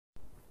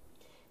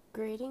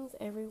Greetings,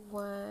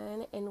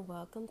 everyone, and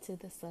welcome to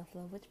the Self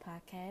Love Witch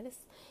podcast.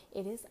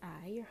 It is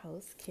I, your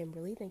host,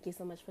 Kimberly. Thank you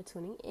so much for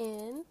tuning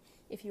in.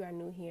 If you are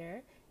new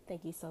here,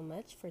 thank you so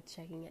much for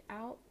checking it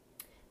out.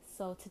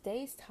 So,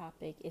 today's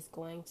topic is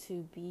going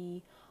to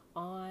be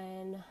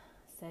on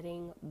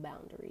setting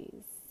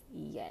boundaries.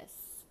 Yes,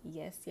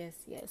 yes, yes,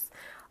 yes.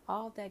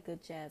 All that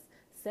good jazz.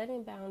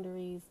 Setting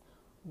boundaries,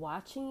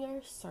 watching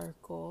your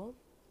circle,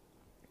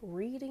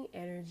 reading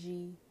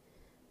energy,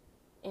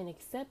 and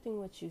accepting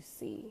what you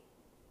see.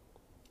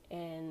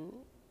 And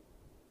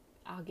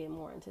I'll get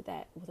more into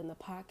that within the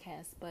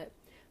podcast. But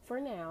for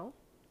now,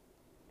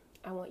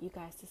 I want you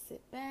guys to sit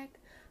back.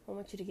 I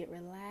want you to get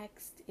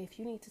relaxed. If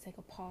you need to take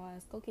a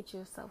pause, go get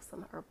yourself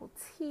some herbal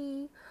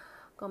tea.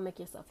 Go make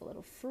yourself a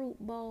little fruit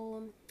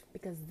bowl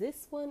because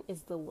this one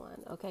is the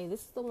one, okay?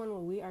 This is the one where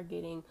we are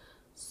getting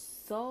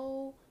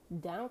so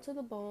down to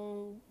the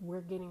bone.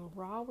 We're getting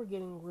raw, we're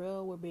getting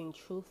real, we're being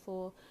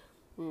truthful,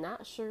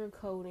 not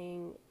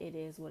sugarcoating. It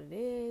is what it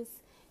is.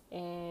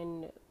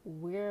 And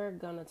we're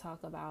going to talk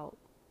about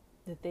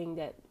the thing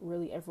that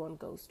really everyone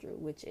goes through,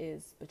 which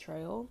is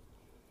betrayal,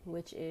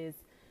 which is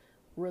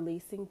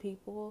releasing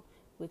people,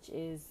 which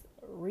is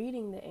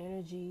reading the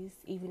energies,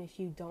 even if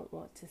you don't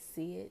want to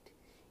see it,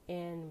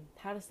 and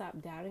how to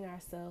stop doubting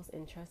ourselves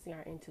and trusting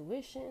our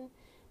intuition,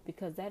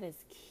 because that is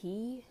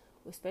key,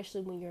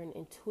 especially when you're an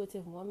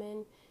intuitive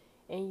woman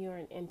and you're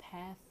an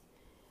empath.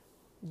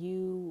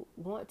 You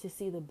want to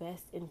see the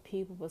best in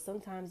people, but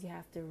sometimes you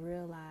have to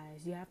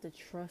realize you have to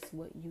trust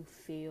what you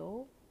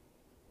feel,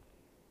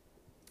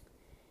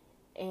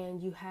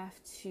 and you have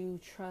to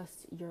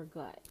trust your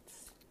gut,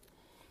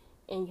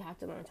 and you have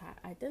to learn to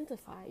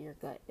identify your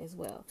gut as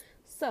well.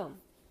 So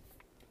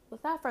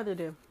without further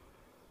ado,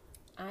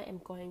 I am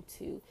going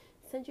to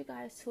send you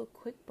guys to a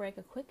quick break,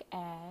 a quick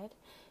ad,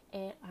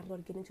 and I'm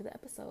going to get into the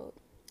episode.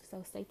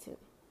 So stay tuned.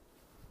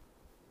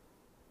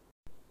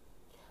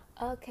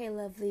 Okay,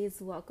 lovelies,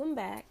 welcome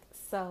back.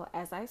 So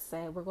as I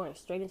said, we're going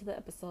straight into the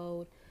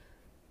episode.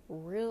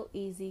 Real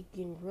easy,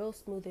 getting real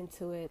smooth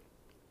into it.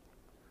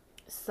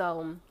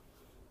 So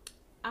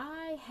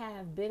I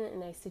have been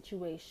in a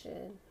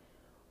situation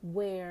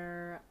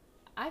where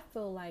I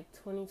feel like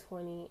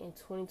 2020 and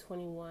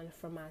 2021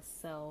 for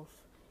myself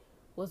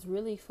was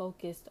really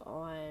focused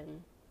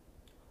on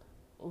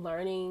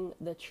learning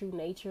the true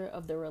nature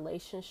of the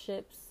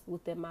relationships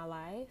within my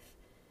life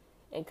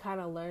and kind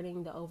of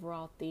learning the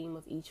overall theme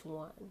of each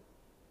one.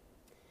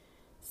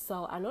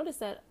 So I noticed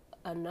that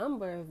a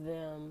number of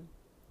them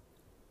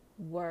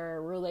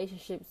were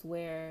relationships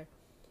where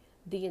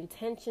the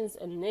intentions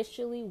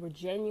initially were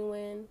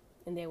genuine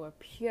and they were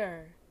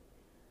pure.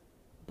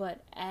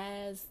 But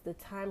as the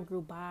time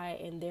grew by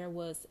and there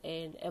was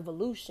an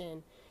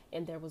evolution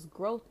and there was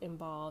growth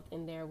involved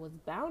and there was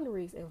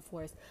boundaries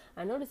enforced,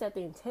 I noticed that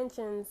the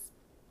intentions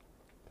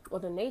or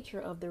the nature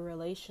of the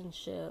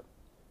relationship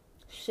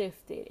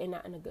shifted, and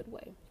not in a good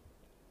way.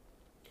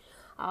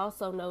 I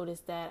also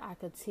noticed that I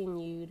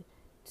continued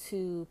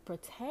to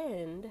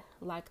pretend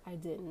like I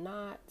did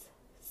not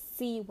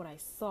see what I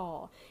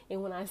saw.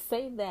 And when I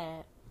say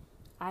that,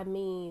 I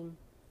mean,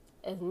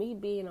 as me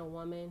being a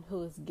woman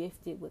who is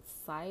gifted with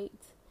sight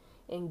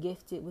and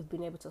gifted with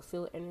being able to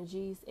feel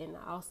energies, and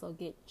I also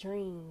get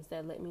dreams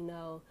that let me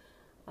know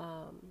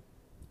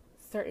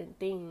certain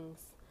things,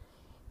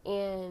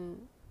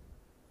 and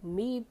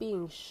me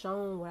being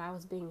shown what I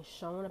was being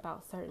shown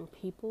about certain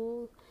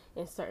people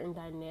and certain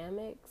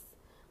dynamics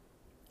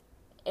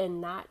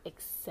and not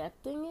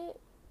accepting it,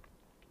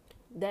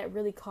 that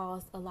really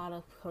caused a lot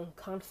of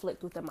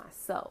conflict within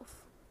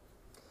myself.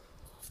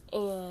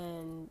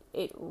 And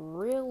it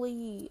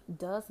really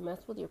does mess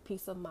with your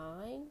peace of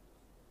mind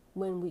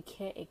when we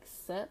can't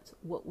accept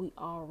what we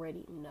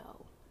already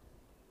know.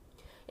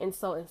 And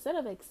so instead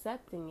of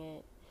accepting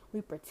it,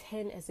 we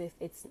pretend as if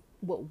it's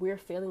what we're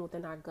feeling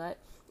within our gut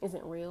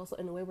isn't real. So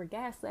in a way, we're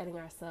gaslighting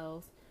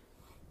ourselves.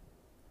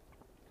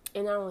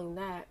 And not only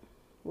that,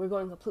 we're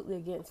going completely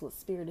against what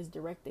spirit is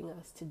directing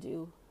us to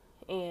do.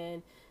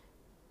 And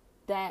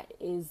that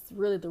is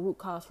really the root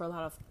cause for a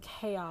lot of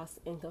chaos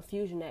and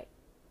confusion that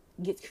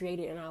gets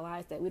created in our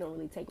lives that we don't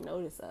really take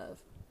notice of.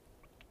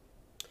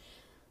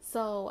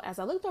 So as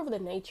I looked over the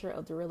nature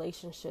of the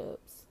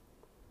relationships,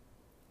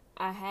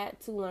 I had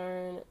to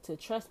learn to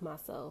trust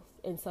myself.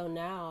 And so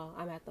now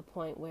I'm at the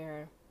point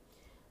where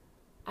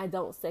I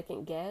don't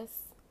second guess.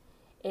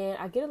 And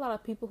I get a lot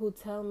of people who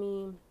tell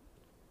me,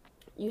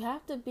 you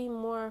have to be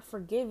more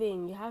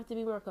forgiving. You have to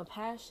be more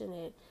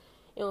compassionate.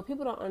 And what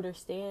people don't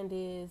understand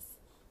is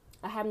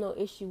I have no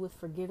issue with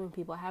forgiving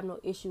people. I have no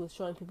issue with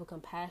showing people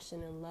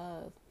compassion and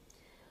love.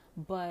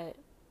 But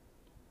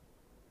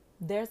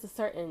there's a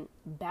certain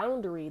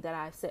boundary that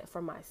I've set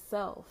for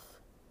myself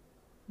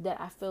that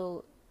I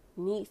feel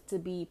needs to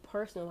be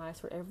personalized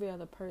for every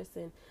other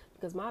person,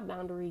 because my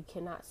boundary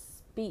cannot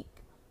speak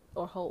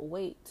or hold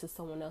weight to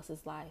someone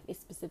else's life. It's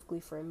specifically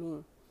for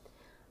me.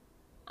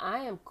 I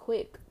am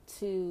quick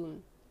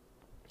to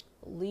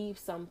leave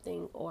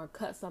something or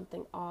cut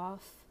something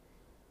off,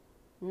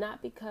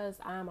 not because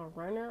I'm a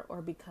runner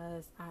or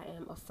because I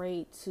am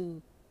afraid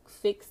to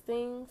fix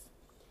things.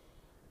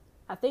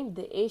 I think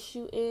the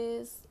issue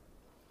is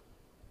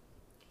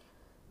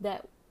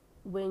that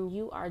when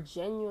you are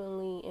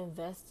genuinely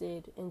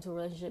invested into a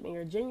relationship and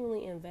you're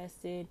genuinely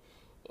invested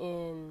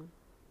in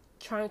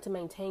trying to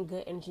maintain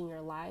good energy in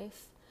your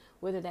life,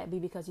 whether that be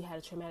because you had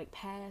a traumatic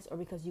past or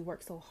because you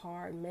work so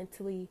hard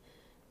mentally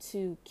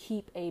to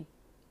keep a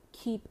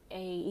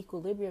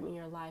equilibrium in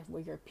your life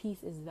where your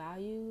peace is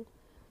valued,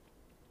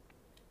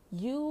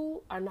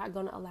 you are not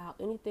going to allow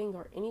anything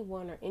or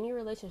anyone or any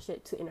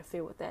relationship to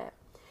interfere with that.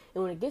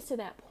 And when it gets to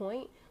that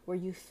point where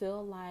you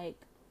feel like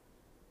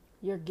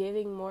you're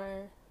giving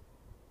more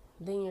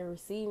than you're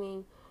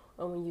receiving,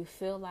 or when you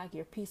feel like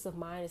your peace of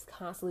mind is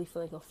constantly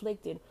feeling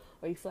conflicted,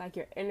 or you feel like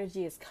your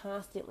energy is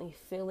constantly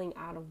feeling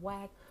out of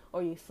whack,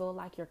 or you feel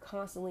like you're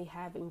constantly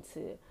having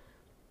to,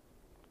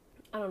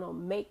 I don't know,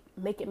 make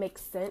it make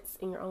sense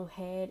in your own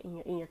head,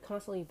 and you're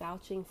constantly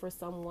vouching for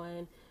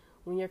someone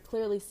when you're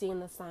clearly seeing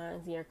the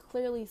signs and you're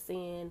clearly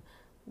seeing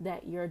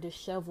that you're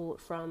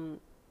disheveled from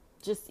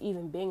just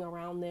even being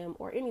around them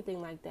or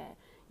anything like that.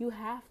 You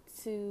have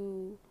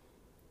to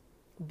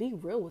be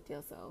real with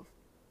yourself.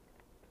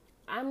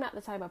 I'm not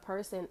the type of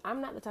person, I'm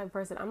not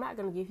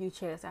going to give you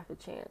chance after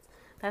chance.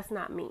 That's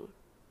not me.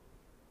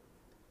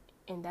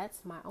 And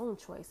that's my own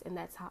choice, and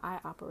that's how I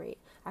operate.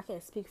 I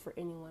can't speak for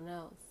anyone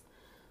else.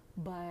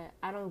 But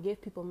I don't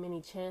give people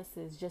many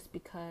chances just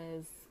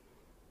because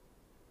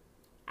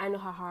I know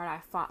how hard I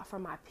fought for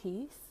my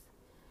peace,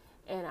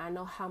 and I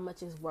know how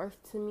much it's worth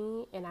to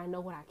me, and I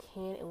know what I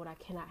can and what I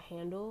cannot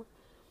handle.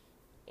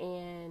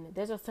 And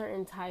there's a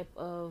certain type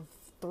of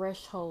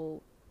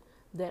threshold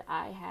that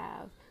I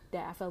have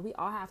that I feel we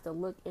all have to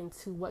look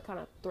into what kind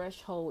of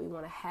threshold we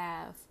want to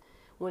have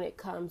when it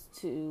comes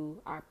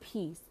to our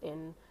peace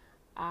and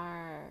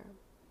our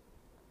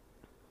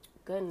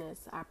goodness,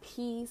 our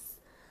peace,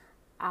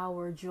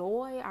 our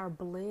joy, our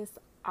bliss,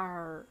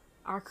 our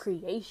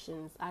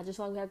creations. I just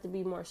want to have to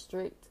be more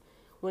strict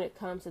when it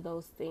comes to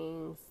those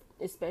things,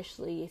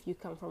 especially if you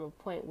come from a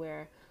point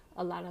where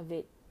a lot of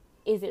it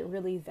isn't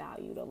really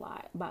valued a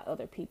lot by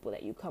other people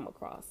that you come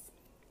across.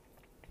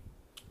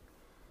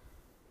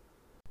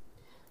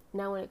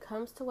 Now, when it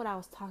comes to what I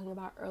was talking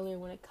about earlier,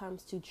 when it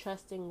comes to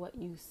trusting what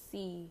you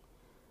see,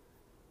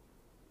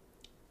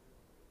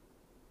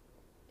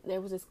 there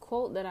was this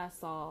quote that I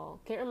saw,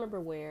 can't remember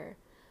where,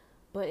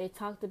 but it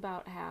talked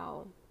about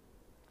how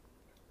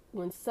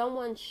when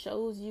someone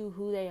shows you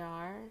who they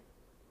are,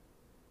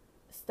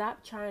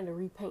 stop trying to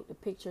repaint the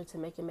picture to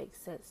make it make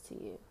sense to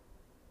you.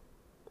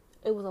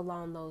 It was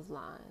along those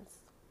lines.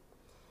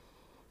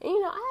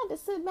 And I had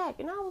to sit back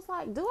and I was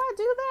like, do I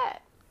do that?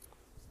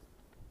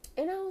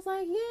 And I was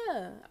like,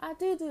 yeah, I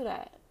do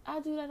that. I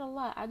do that a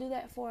lot. I do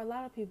that for a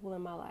lot of people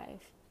in my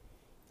life.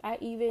 I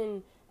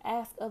even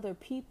ask other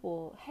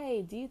people,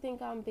 hey, do you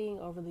think I'm being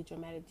overly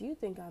dramatic? Do you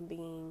think I'm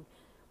being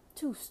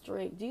too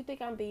strict? Do you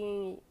think I'm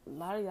being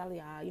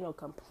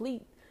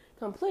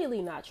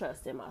completely not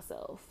trusting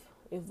myself?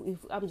 If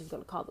I'm just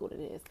going to call it what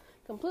it is.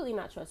 Completely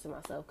not trusting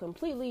myself.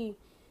 Completely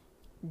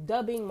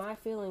dubbing my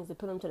feelings and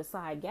put them to the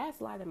side.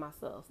 Gaslighting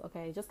myself,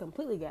 okay? Just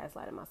completely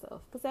gaslighting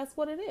myself. Because that's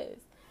what it is.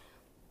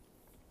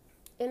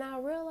 And I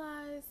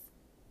realized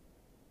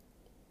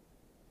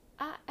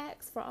I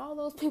asked for all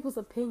those people's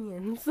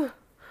opinions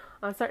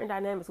on certain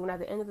dynamics when at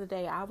the end of the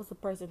day, I was the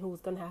person who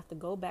was going to have to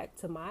go back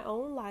to my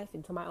own life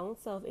and to my own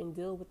self and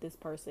deal with this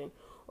person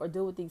or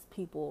deal with these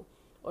people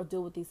or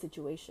deal with these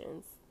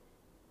situations.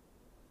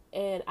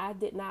 And I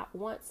did not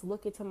once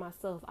look into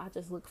myself. I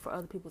just looked for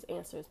other people's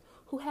answers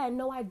who had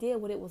no idea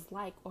what it was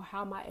like or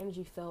how my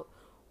energy felt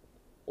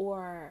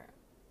or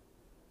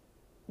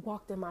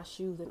walked in my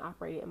shoes and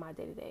operated in my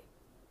day-to-day.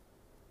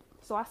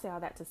 So I say all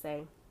that to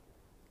say,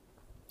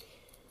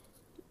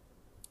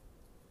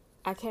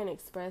 I can't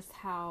express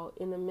how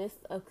in the midst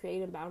of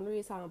creating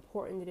boundaries, how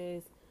important it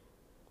is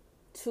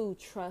to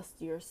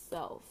trust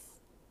yourself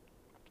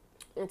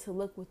and to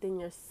look within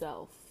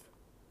yourself.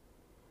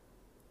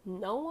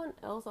 No one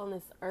else on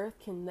this earth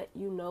can let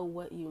you know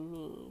what you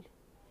need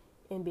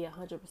and be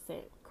 100%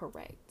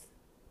 correct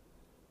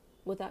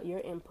without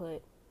your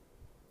input,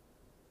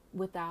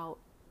 without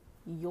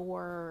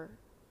your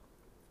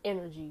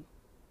energy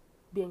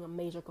being a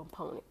major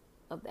component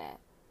of that.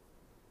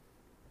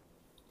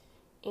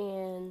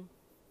 And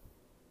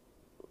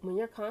when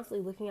you're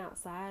constantly looking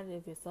outside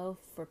of yourself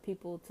for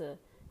people to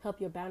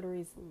help your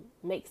boundaries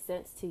make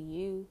sense to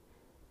you,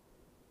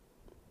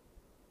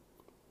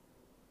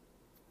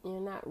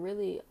 you're not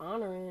really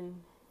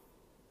honoring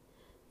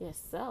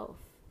yourself.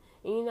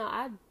 And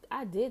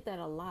I did that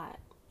a lot,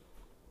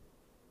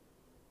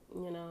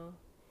 and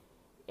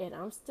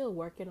I'm still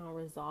working on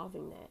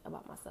resolving that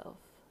about myself.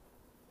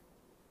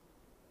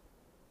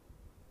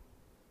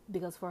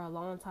 Because for a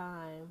long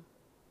time,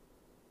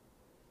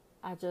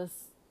 I just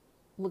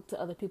looked to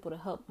other people to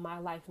help my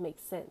life make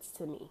sense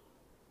to me.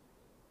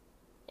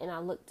 And I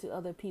looked to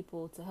other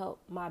people to help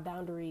my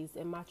boundaries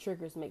and my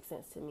triggers make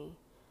sense to me.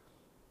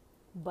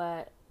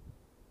 But,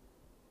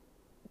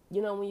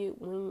 when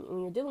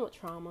you're dealing with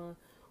trauma,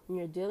 when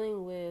you're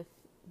dealing with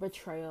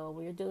betrayal,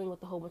 when you're dealing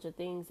with a whole bunch of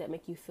things that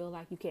make you feel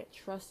like you can't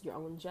trust your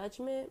own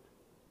judgment,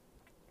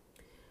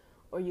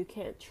 or you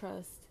can't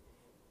trust,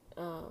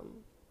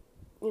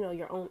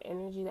 your own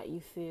energy that you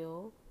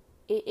feel,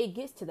 it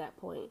gets to that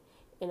point.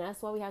 And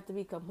that's why we have to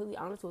be completely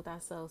honest with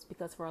ourselves,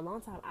 because for a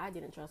long time, I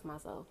didn't trust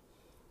myself.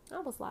 I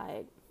was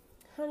like,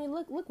 honey,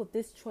 look what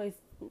this choice,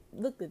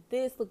 look at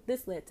this, look,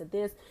 this led to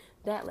this,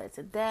 that led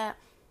to that.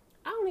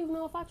 I don't even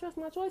know if I trust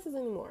my choices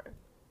anymore.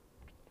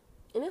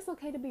 And it's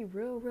okay to be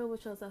real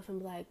with yourself and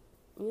be like,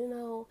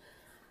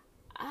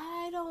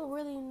 I don't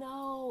really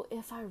know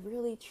if I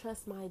really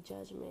trust my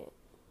judgment.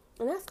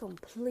 And that's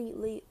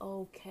completely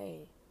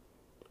okay.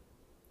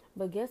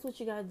 But guess what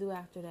you got to do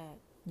after that?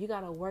 You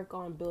got to work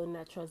on building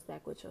that trust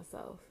back with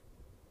yourself.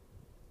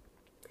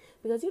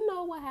 Because you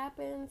know what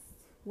happens?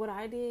 What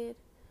I did?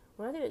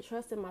 When I didn't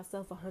trust in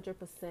myself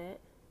 100%,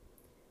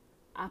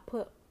 I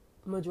put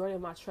majority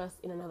of my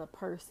trust in another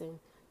person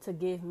to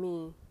give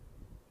me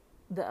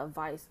the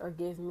advice or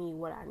give me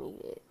what I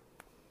needed.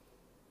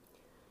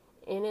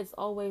 And it's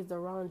always the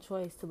wrong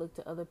choice to look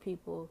to other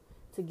people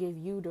to give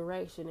you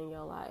direction in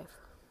your life.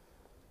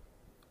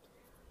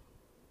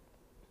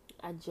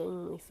 I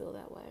genuinely feel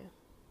that way.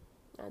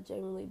 I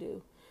genuinely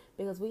do.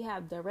 Because we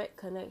have direct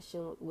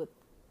connection with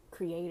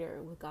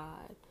Creator, with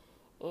God.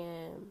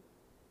 And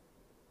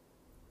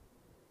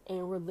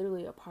we're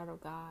literally a part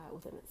of God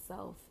within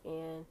itself.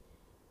 And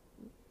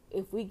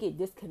if we get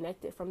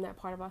disconnected from that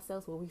part of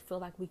ourselves, where we feel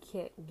like we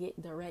can't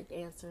get direct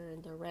answer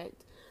and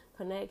direct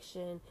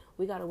connection,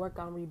 we got to work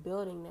on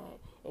rebuilding that.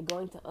 And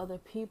going to other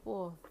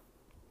people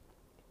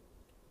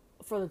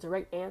for the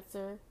direct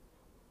answer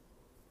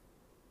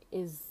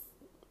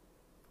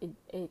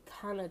it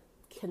kind of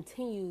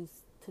continues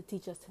to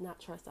teach us to not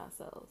trust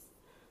ourselves.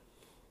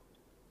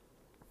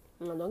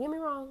 Now, don't get me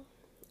wrong,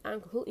 I'm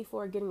completely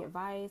for getting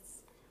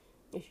advice.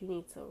 If you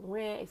need to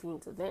rant, if you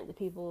need to vent to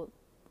people,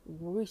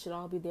 we should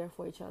all be there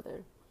for each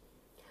other.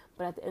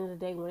 But at the end of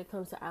the day, when it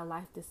comes to our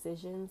life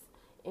decisions,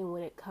 and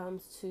when it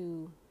comes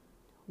to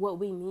what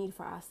we need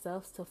for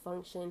ourselves to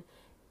function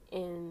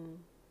in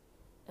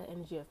an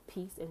energy of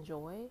peace and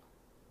joy,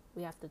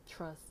 we have to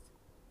trust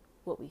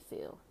what we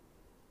feel.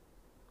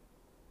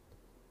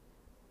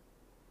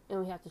 And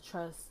we have to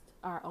trust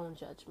our own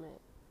judgment.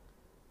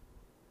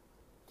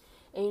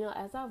 And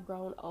as I've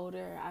grown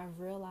older, I've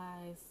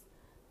realized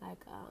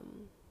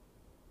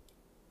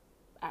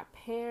our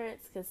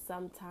parents could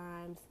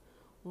sometimes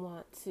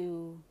want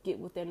to get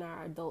within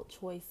our adult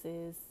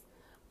choices.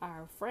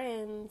 Our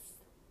friends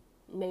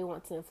may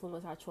want to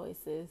influence our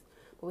choices.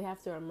 But we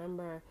have to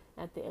remember,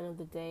 at the end of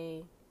the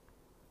day,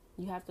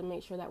 you have to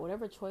make sure that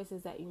whatever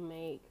choices that you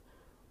make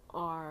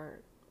are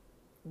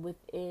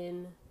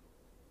within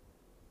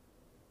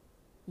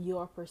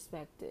your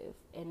perspective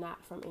and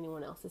not from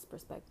anyone else's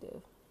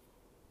perspective.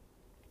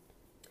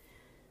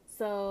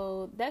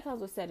 So that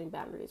comes with setting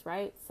boundaries,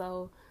 right?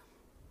 So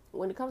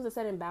when it comes to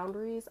setting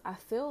boundaries, I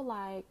feel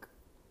like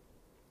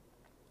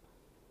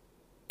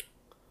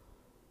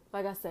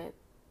I said,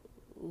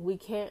 we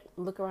can't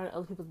look around at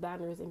other people's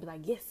boundaries and be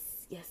like, yes,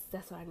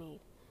 that's what I need.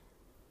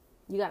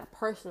 You got to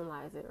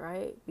personalize it,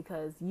 right?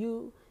 Because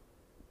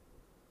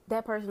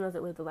that person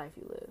doesn't live the life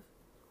you live,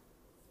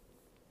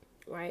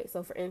 right?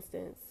 So for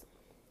instance,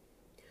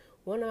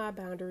 one of my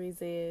boundaries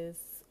is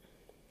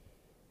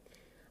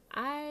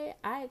I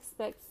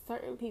expect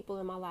certain people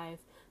in my life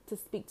to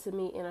speak to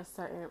me in a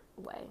certain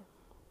way.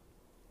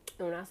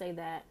 And when I say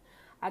that,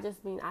 I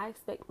just mean I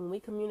expect when we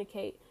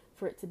communicate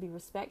for it to be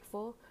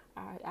respectful.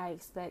 I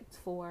expect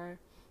for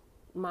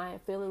my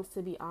feelings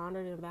to be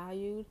honored and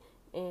valued.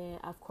 And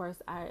of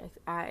course, I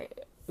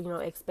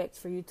expect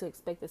for you to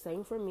expect the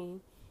same from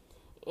me.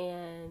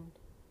 And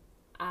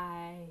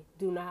I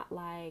don't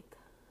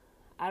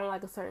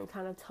like a certain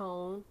kind of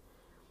tone.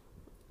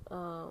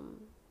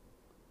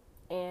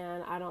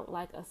 And I don't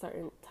like a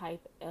certain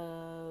type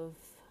of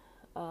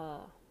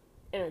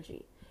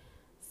energy.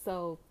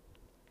 So,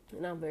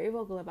 and I'm very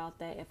vocal about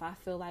that. If I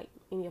feel like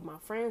any of my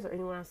friends or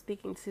anyone I'm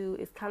speaking to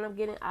is kind of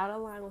getting out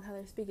of line with how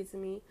they're speaking to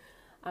me,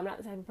 I'm not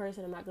the type of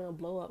person, I'm not going to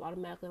blow up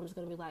automatically. I'm just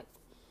going to be like,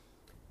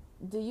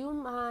 do you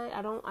mind?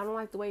 I don't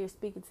like the way you're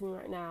speaking to me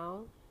right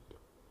now.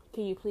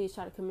 Can you please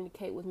try to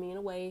communicate with me in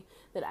a way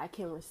that I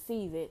can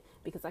receive it?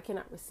 Because I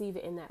cannot receive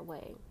it in that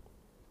way.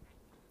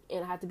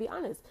 And I have to be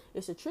honest,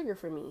 it's a trigger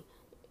for me.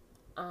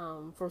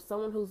 For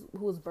someone who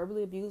was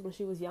verbally abused when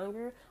she was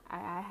younger,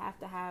 I have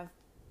to have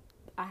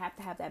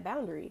that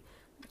boundary.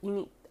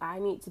 I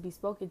need to be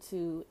spoken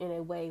to in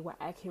a way where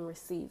I can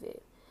receive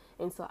it.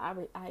 And so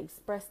I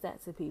express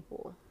that to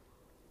people.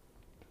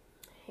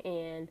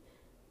 And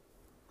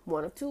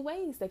one of two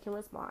ways they can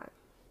respond.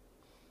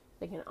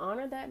 They can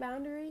honor that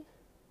boundary,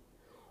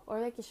 or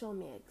they can show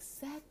me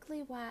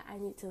exactly why I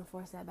need to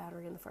enforce that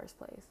boundary in the first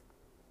place.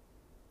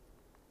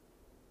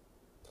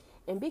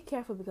 And be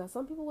careful, because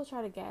some people will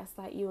try to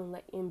gaslight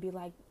you and be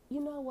like,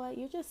 you know what,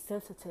 you're just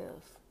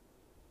sensitive.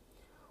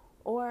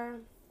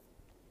 Or,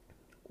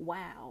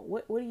 wow,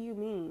 what do you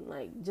mean?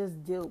 Like,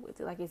 just deal with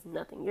it like it's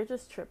nothing. You're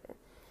just tripping.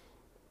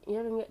 You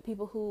ever get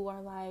people who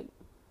are like,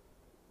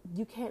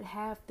 you can't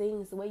have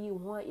things the way you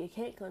want. You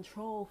can't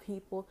control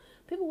people.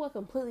 People will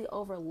completely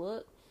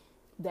overlook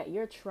that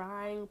you're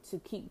trying to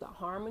keep the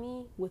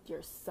harmony with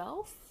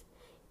yourself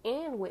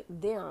and with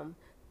them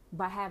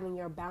by having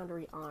your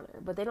boundary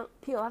honored. But a lot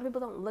of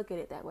people don't look at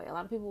it that way. A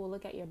lot of people will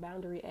look at your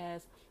boundary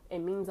as a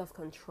means of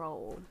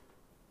control.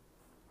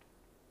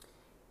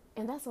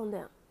 And that's on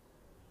them.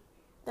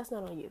 That's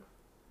not on you.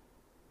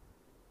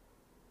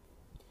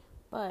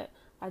 But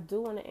I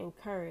do want to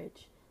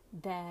encourage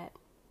that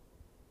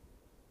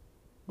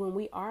when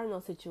we are in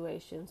those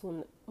situations,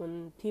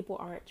 when people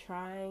aren't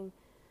trying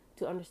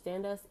to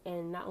understand us,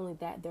 and not only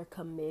that, they're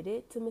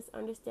committed to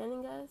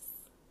misunderstanding us,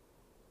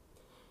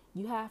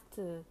 you have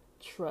to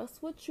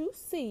trust what you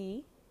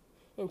see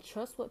and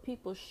trust what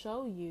people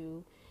show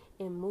you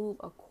and move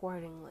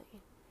accordingly.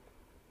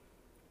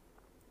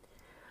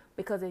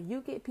 Because if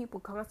you get people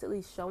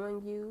constantly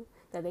showing you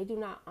that they do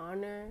not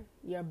honor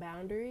your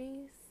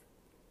boundaries,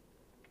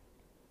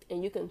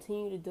 and you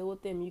continue to deal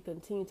with them, you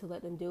continue to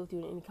let them deal with you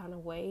in any kind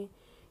of way,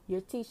 you're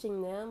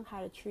teaching them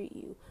how to treat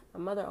you. My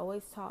mother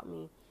always taught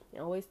me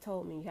and always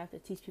told me, you have to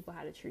teach people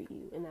how to treat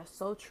you. And that's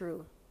so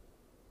true.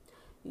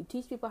 You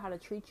teach people how to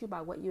treat you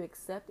by what you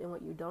accept and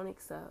what you don't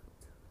accept.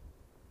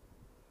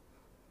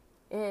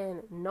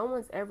 And no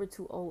one's ever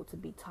too old to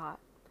be taught.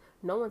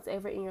 No one's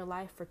ever in your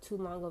life for too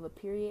long of a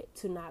period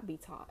to not be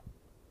taught.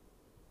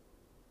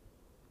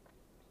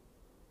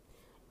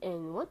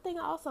 And one thing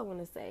I also want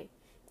to say,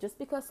 just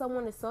because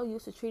someone is so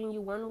used to treating you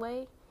one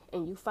way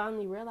and you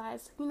finally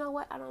realize, you know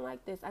what, I don't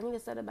like this, I need to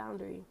set a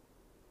boundary.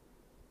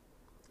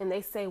 And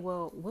they say,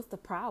 well, what's the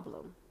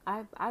problem?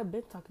 I've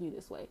been talking to you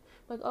this way.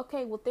 Like,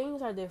 okay, well,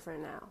 things are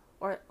different now.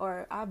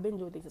 Or I've been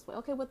doing things this way.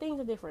 Okay, well, things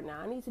are different now.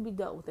 I need to be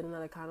dealt with in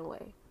another kind of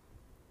way.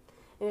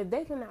 And if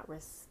they cannot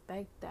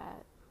respect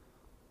that,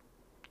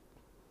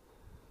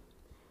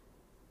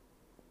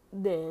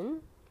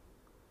 then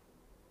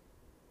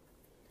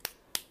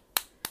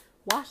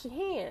wash your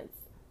hands.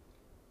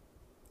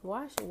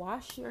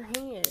 Wash your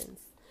hands.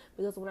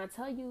 Because when I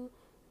tell you,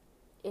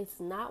 it's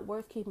not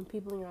worth keeping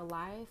people in your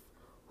life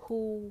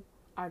who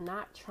are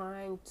not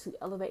trying to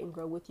elevate and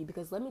grow with you.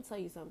 Because let me tell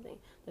you something.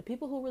 The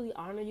people who really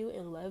honor you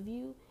and love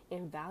you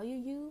and value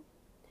you,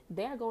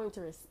 they are going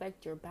to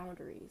respect your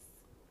boundaries.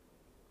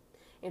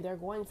 And they're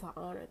going to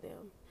honor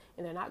them.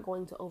 And they're not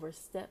going to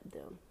overstep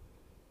them.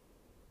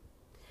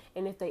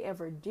 And if they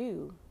ever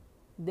do,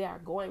 they are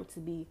going to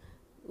be,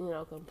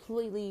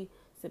 completely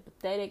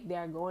sympathetic. They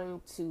are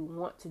going to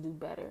want to do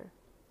better.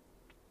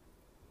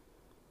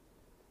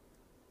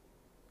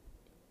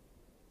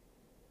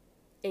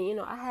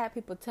 And, I had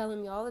people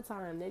telling me all the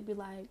time, they'd be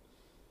like,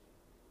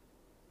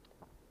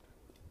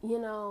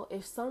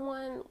 if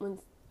someone,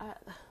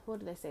 what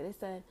did they say? They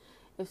said,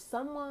 here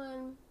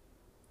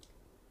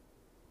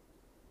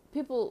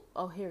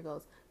it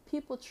goes.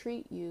 People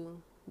treat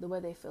you the way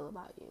they feel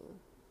about you.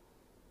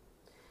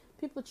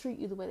 People treat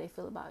you the way they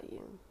feel about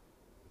you.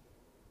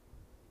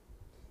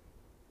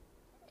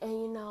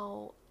 And,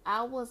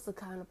 I was the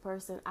kind of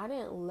person, I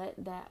didn't let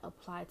that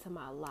apply to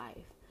my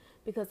life.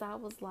 Because I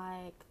was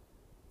like,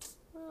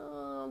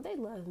 they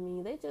love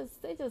me. They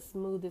just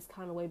move this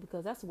kind of way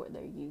because that's what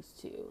they're used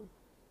to.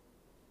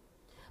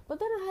 But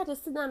then I had to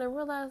sit down and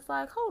realize,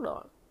 like, hold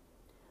on.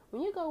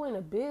 When you go in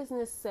a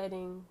business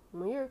setting,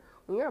 when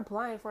you're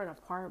applying for an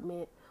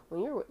apartment,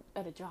 when you're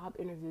at a job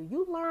interview,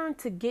 you learn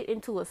to get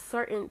into a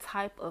certain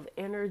type of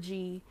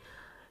energy,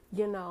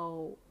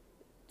 to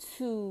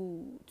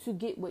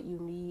get what you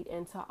need,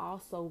 and to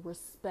also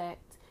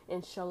respect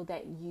and show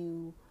that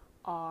you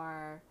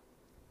are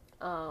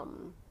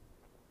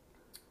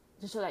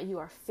to show that you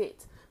are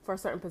fit for a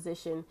certain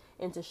position,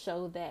 and to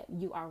show that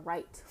you are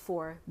right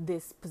for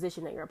this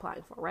position that you're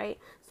applying for, right?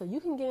 So you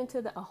can get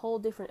into a whole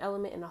different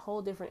element and a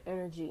whole different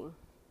energy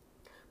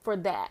for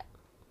that.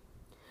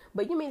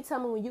 But you mean to tell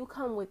me when you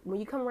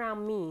come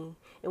around me,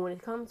 and when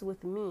it comes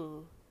with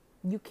me,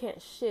 you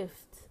can't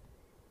shift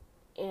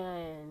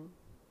and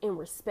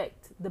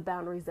respect the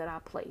boundaries that I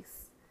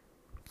place?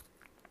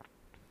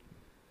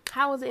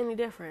 How is it any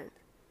different?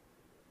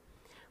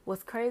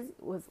 What's crazy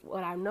was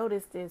what I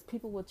noticed is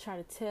people will try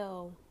to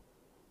tell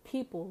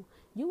people,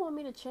 you want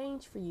me to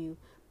change for you.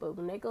 But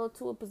when they go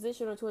to a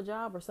position or to a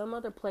job or some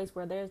other place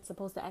where they're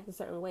supposed to act a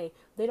certain way,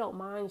 they don't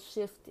mind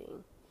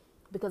shifting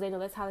because they know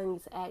that's how they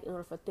need to act in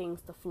order for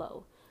things to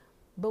flow.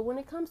 But when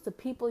it comes to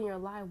people in your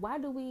life, why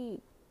do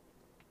we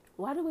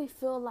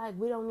feel like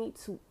we don't need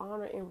to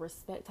honor and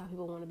respect how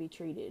people want to be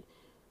treated?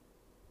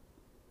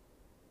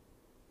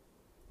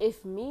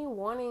 If me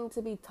wanting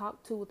to be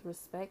talked to with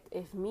respect,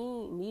 if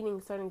me needing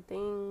certain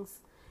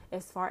things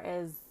as far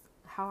as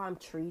how I'm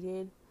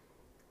treated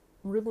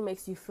really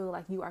makes you feel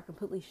like you are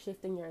completely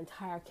shifting your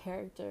entire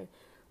character,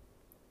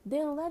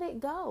 then let it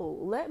go.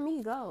 Let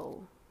me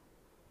go.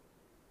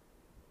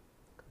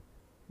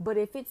 But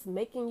if it's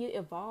making you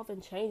evolve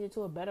and change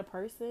into a better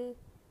person,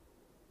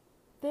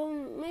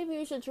 then maybe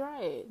you should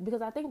try it.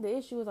 Because I think the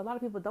issue is a lot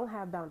of people don't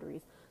have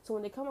boundaries. So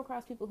when they come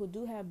across people who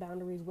do have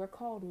boundaries, we're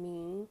called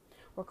mean,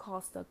 we're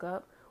called stuck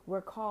up,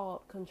 we're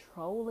called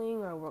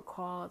controlling, or we're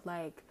called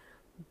like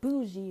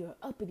bougie or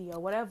uppity or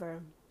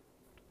whatever,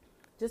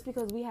 just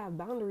because we have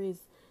boundaries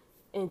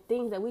and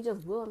things that we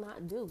just will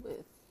not do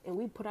with. And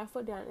we put our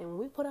foot down. And when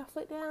we put our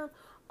foot down,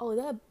 oh,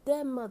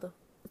 that mother,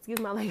 excuse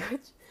my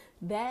language,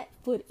 that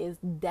foot is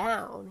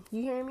down.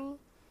 You hear me?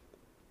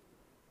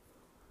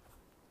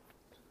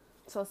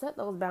 So set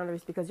those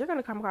boundaries, because you're going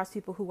to come across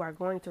people who are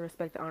going to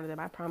respect and honor them.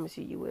 I promise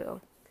you, you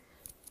will.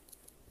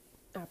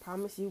 I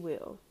promise you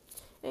will.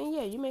 And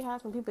yeah, you may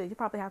have some people that you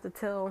probably have to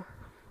tell,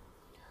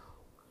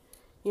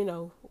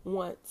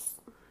 once,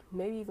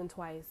 maybe even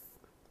twice.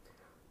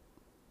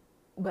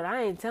 But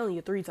I ain't telling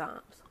you 3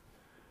 times.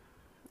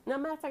 No,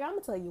 matter of fact, I'm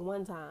going to tell you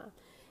 1 time.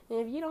 And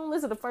if you don't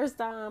listen the first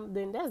time,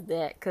 then that's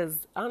that.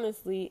 Because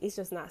honestly, it's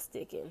just not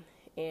sticking.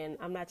 And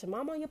I'm not your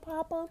mama or your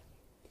papa.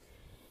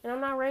 And I'm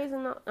not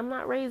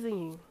raising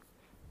you.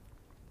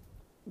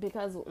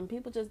 Because when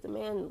people just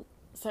demand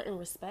certain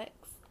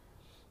respects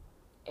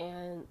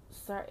and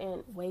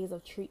certain ways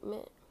of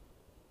treatment,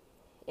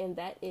 and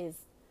that is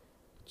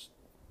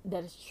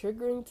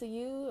triggering to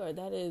you, or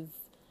that is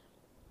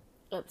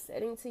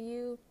upsetting to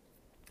you,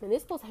 and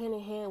this goes hand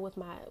in hand with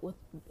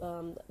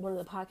one of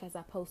the podcasts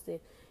I posted.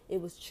 It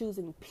was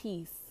choosing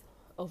peace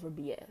over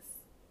BS.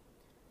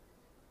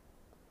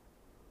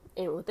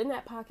 And within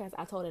that podcast,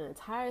 I told an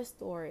entire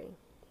story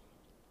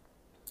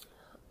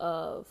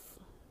of,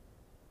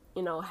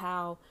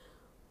 how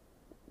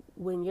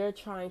when you're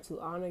trying to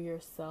honor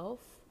yourself,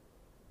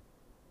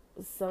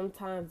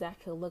 sometimes that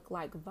can look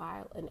like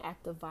an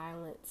act of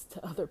violence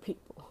to other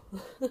people.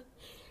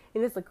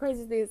 And it's the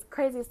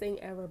craziest thing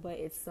ever, but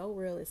it's so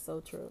real, it's so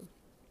true.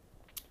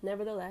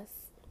 Nevertheless,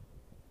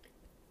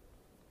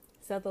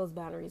 set those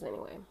boundaries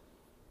anyway.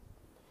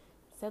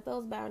 Set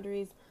those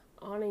boundaries,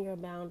 honor your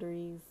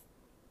boundaries,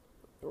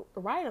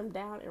 write them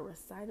down and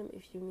recite them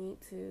if you need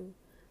to,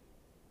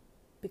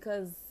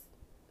 because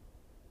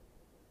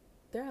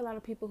there are a lot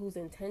of people whose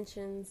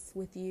intentions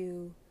with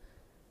you,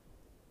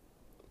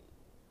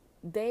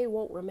 they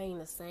won't remain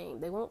the same.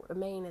 They won't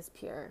remain as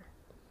pure.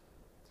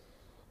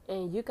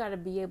 And you got to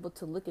be able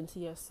to look into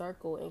your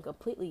circle and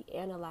completely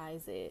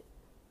analyze it.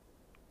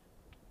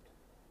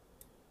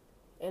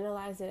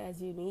 Analyze it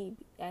as you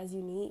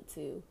need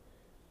to.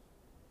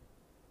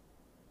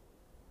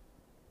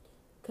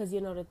 Because,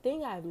 the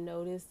thing I've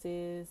noticed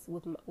is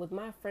with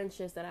my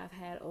friendships that I've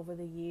had over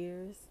the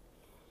years,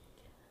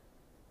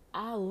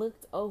 I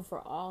looked over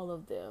all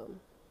of them.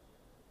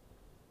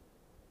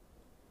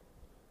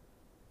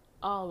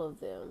 All of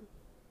them.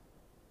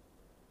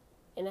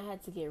 And I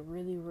had to get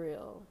really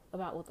real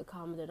about what the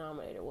common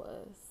denominator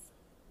was.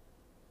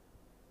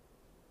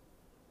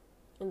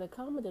 And the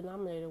common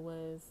denominator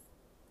was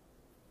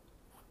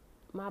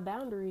my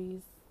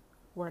boundaries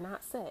were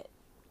not set.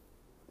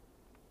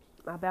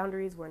 My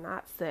boundaries were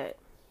not set.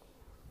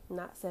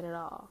 Not set at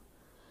all.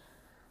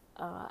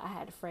 I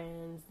had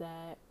friends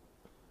that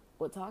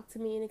would talk to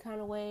me any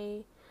kind of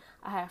way.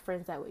 I had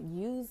friends that would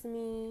use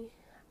me.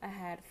 I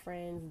had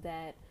friends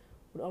that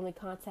would only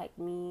contact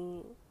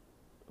me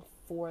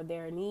for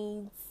their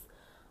needs.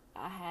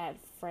 I had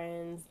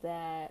friends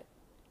that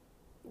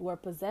were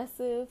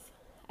possessive.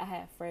 I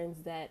had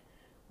friends that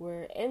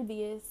were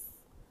envious.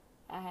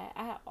 I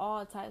had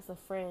all types of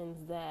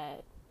friends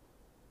that,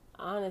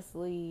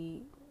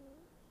 honestly,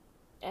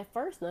 at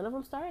first, none of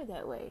them started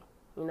that way.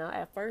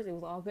 At first it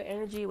was all good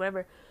energy,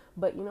 whatever.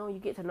 But you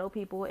get to know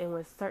people, and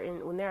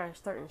when there are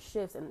certain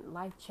shifts and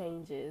life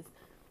changes,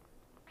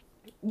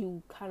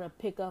 you kind of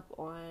pick up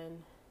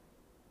on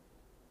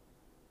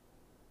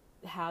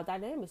how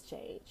dynamics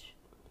change.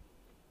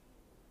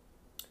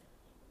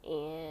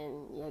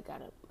 And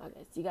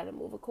you gotta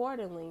move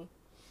accordingly.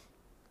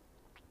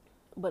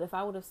 But if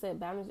I would have set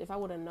boundaries, if I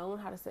would have known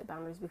how to set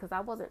boundaries, because I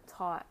wasn't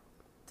taught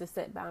to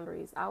set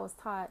boundaries. I was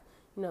taught,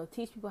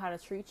 teach people how to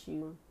treat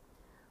you,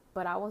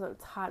 but I wasn't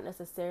taught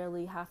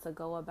necessarily how to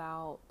go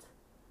about,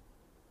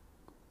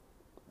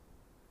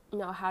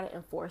 how to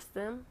enforce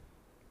them.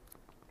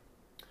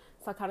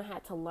 So I kind of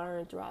had to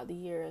learn throughout the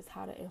years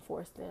how to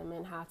enforce them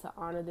and how to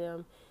honor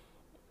them,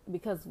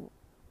 because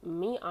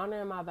me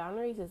honoring my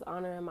boundaries is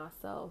honoring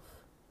myself.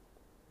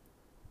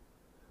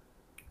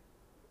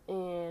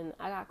 And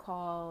I got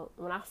called,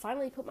 when I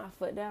finally put my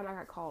foot down, I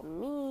got called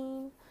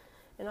mean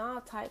and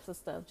all types of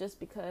stuff, just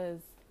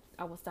because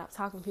I would stop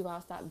talking to people, I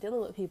would stop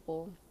dealing with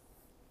people.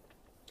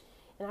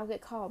 And I would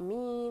get called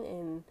mean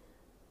and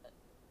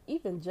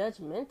even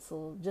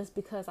judgmental, just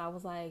because I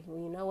was like,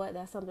 well, you know what,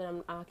 that's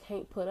something I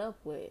can't put up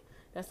with.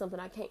 That's something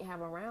I can't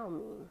have around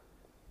me.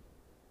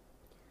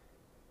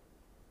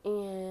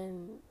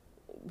 And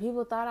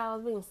people thought I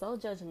was being so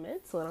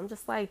judgmental, and I'm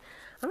just like,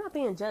 I'm not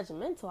being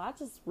judgmental. I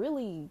just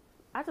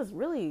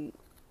really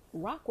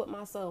rock with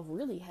myself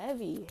really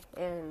heavy,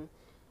 and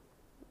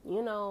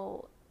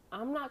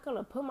I'm not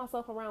gonna put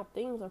myself around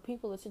things or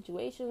people or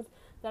situations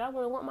that I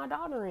wouldn't want my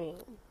daughter in.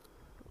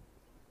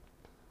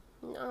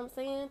 You know what I'm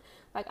saying?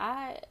 Like,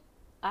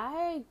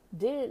 I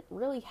didn't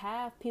really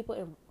have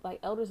people like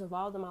elders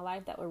involved in my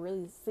life that would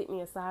really sit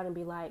me aside and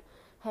be like,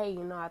 hey,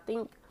 I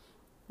think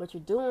what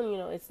you're doing,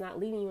 it's not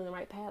leading you in the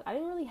right path. I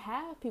didn't really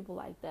have people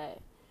like that.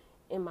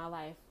 in my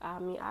life. I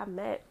mean, I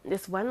met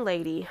this one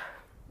lady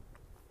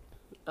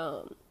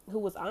who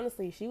was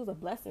honestly, she was a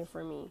blessing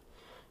for me.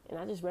 And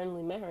I just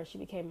randomly met her. She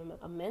became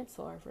a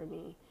mentor for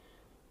me.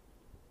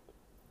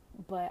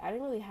 But I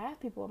didn't really have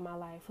people in my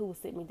life who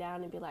would sit me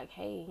down and be like,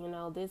 hey,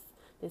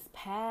 this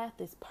path,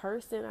 this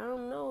person, I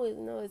don't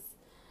know,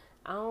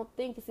 I don't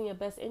think it's in your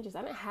best interest.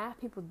 I didn't have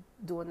people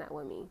doing that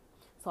with me.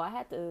 So I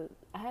had to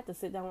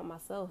sit down with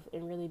myself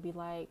and really be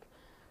like,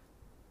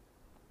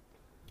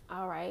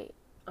 all right,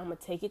 I'm going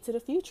to take it to the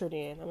future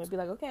then. I'm going to be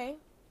like, okay,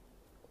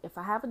 if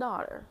I have a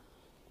daughter,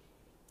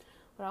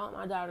 but I want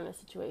my daughter in a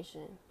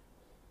situation.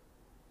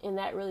 And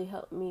that really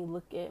helped me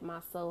look at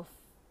myself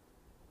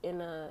in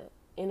a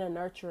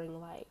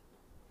nurturing light.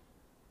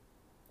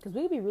 Because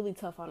we can be really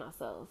tough on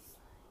ourselves,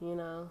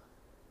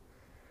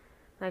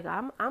 Like,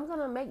 I'm going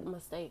to make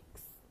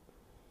mistakes.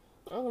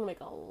 I'm going to make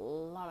a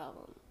lot of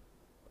them.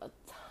 A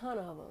ton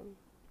of them.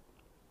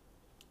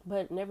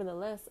 But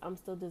nevertheless, I'm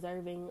still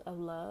deserving of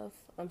love.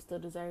 I'm still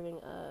deserving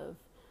of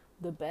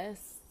the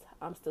best.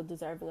 I'm still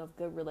deserving of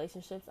good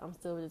relationships. I'm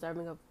still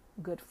deserving of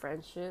good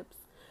friendships.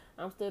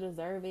 I'm still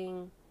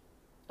deserving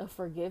of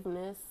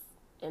forgiveness.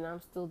 And I'm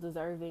still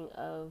deserving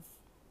of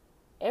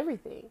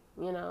everything,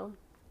 And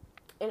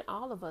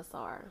all of us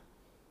are.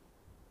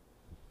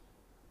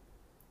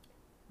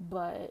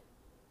 But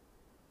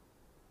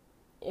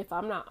if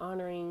I'm not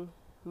honoring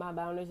my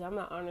boundaries, I'm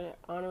not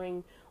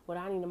honoring what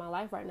I need in my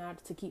life right now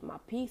to keep my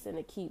peace and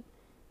to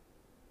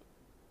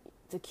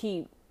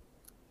keep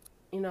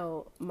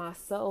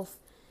myself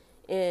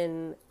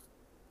in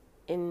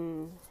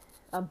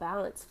a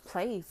balanced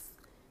place,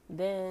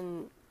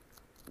 then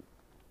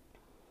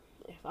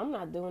if I'm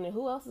not doing it,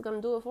 who else is going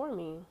to do it for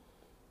me?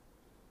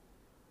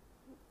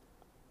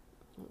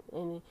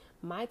 And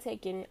my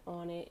taking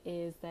on it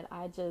is that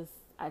I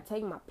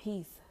take my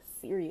peace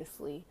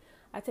seriously.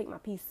 I take my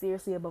peace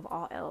seriously above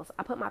all else.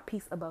 I put my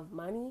peace above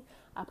money.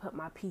 I put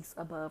my peace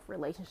above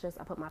relationships.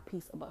 I put my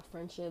peace above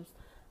friendships.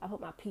 I put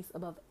my peace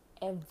above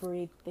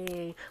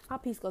everything. My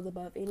peace goes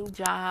above any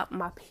job.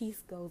 My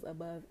peace goes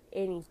above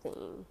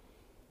anything.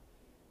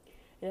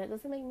 And that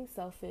doesn't make me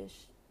selfish.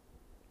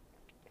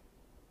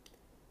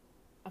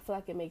 I feel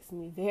like it makes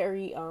me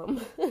very, I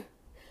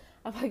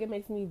feel like it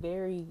makes me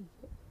very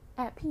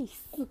at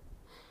peace.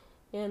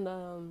 And,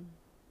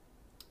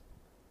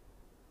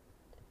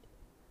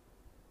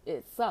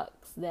 it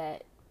sucks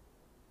that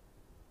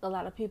a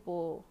lot of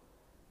people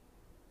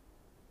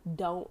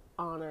don't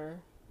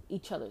honor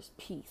each other's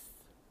peace.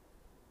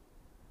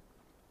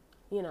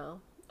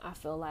 I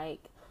feel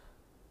like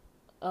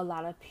a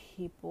lot of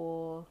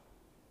people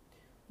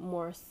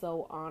more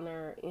so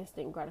honor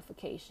instant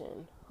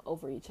gratification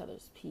over each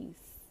other's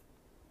peace.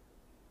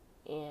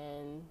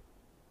 And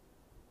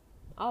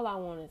all I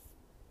want is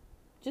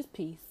just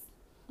peace.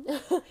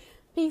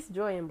 Peace,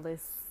 joy, and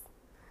bliss.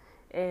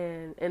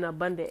 And an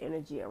abundant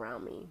energy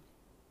around me.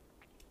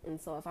 And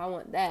so if I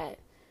want that,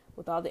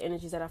 with all the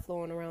energies that are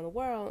flowing around the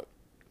world,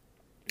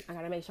 I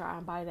gotta make sure I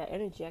embody that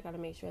energy. I gotta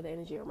make sure the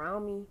energy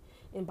around me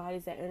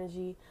embodies that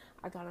energy.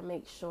 I gotta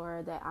make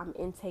sure that I'm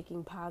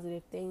intaking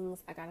positive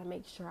things. I gotta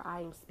make sure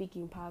I am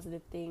speaking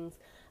positive things.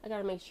 I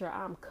gotta make sure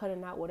I'm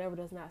cutting out whatever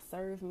does not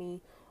serve me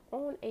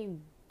on a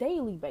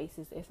daily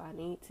basis if I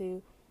need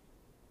to.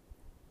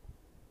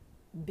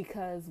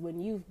 Because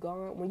when you've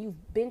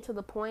been to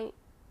the point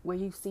where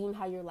you've seen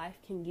how your life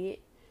can get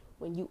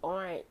when you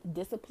aren't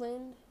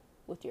disciplined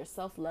with your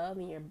self-love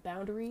and your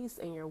boundaries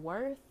and your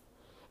worth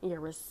and your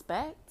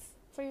respect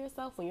for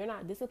yourself, when you're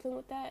not disciplined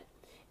with that,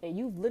 and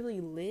you've literally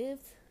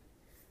lived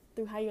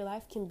through how your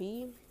life can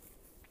be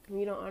when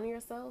you don't honor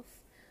yourself,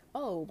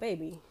 oh,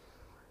 baby,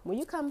 when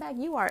you come back,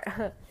 you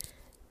are,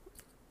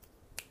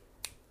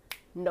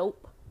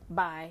 nope,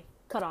 bye,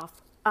 cut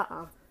off,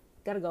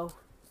 gotta go,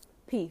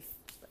 peace,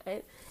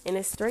 right? And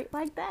it's straight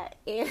like that,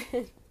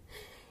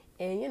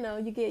 and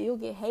you'll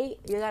get hate.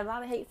 You got a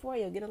lot of hate for it.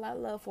 You'll get a lot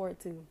of love for it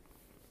too.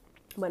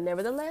 But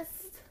nevertheless,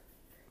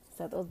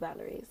 set those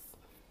boundaries.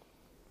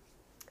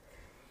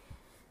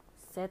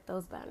 Set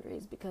those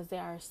boundaries because they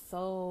are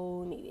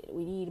so needed.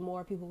 We need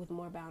more people with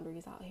more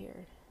boundaries out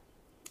here,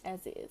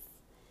 as is.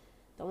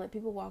 Don't let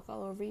people walk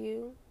all over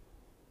you.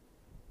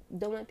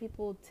 Don't let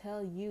people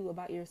tell you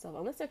about yourself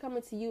unless they're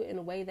coming to you in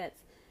a way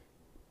that's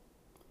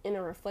in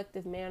a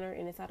reflective manner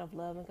and it's out of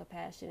love and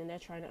compassion and they're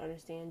trying to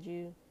understand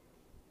you.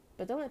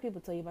 But don't let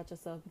people tell you about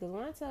yourself, because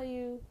when I tell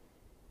you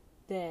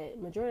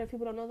that majority of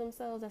people don't know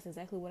themselves, that's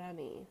exactly what I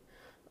mean.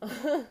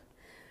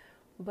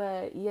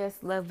 But yes,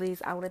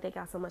 lovelies, I want to thank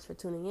y'all so much for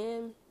tuning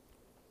in.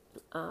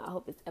 I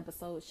hope this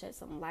episode shed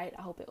some light.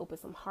 I hope it opened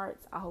some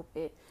hearts. I hope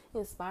it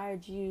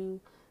inspired you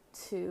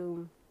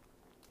to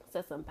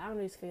set some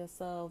boundaries for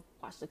yourself.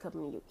 Watch the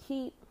company you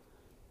keep.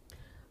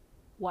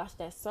 Watch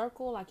that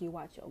circle like you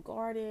watch your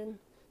garden.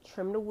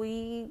 Trim the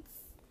weeds.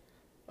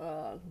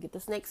 Get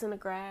the snakes in the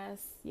grass,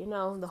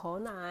 the whole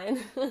nine.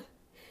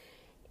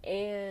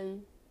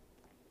 And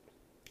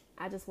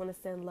I just want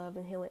to send love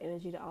and healing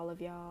energy to all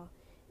of y'all.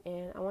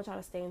 And I want y'all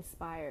to stay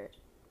inspired.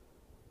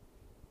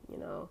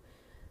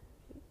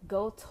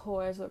 Go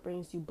towards what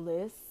brings you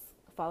bliss.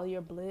 Follow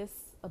your bliss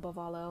above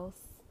all else.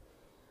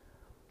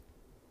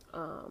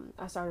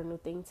 I started a new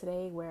thing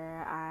today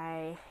where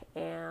I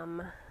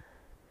am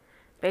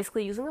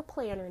basically using a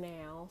planner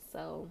now.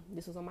 So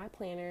this was on my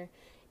planner,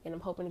 and I'm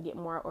hoping to get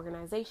more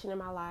organization in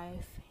my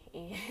life,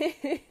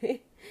 and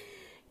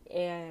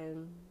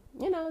and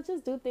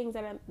just do things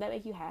that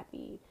make you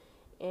happy,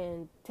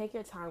 and take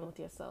your time with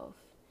yourself,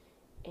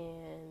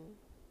 and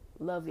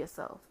love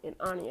yourself, and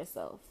honor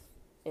yourself,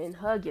 and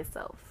hug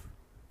yourself,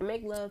 and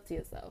make love to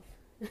yourself.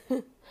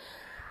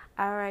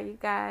 All right, you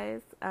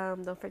guys.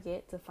 Don't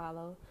forget to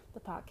follow the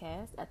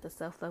podcast at the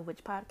Self Love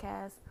Witch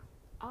Podcast.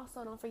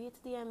 Also, don't forget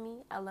to DM me.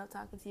 I love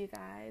talking to you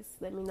guys.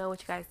 Let me know what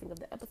you guys think of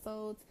the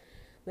episodes.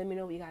 Let me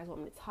know what you guys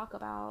want me to talk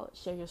about.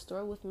 Share your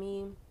story with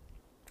me.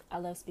 I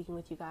love speaking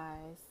with you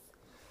guys.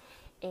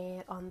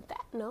 And on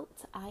that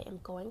note, I am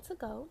going to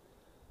go.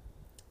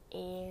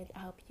 And I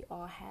hope you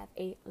all have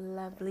a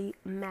lovely,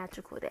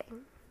 magical day.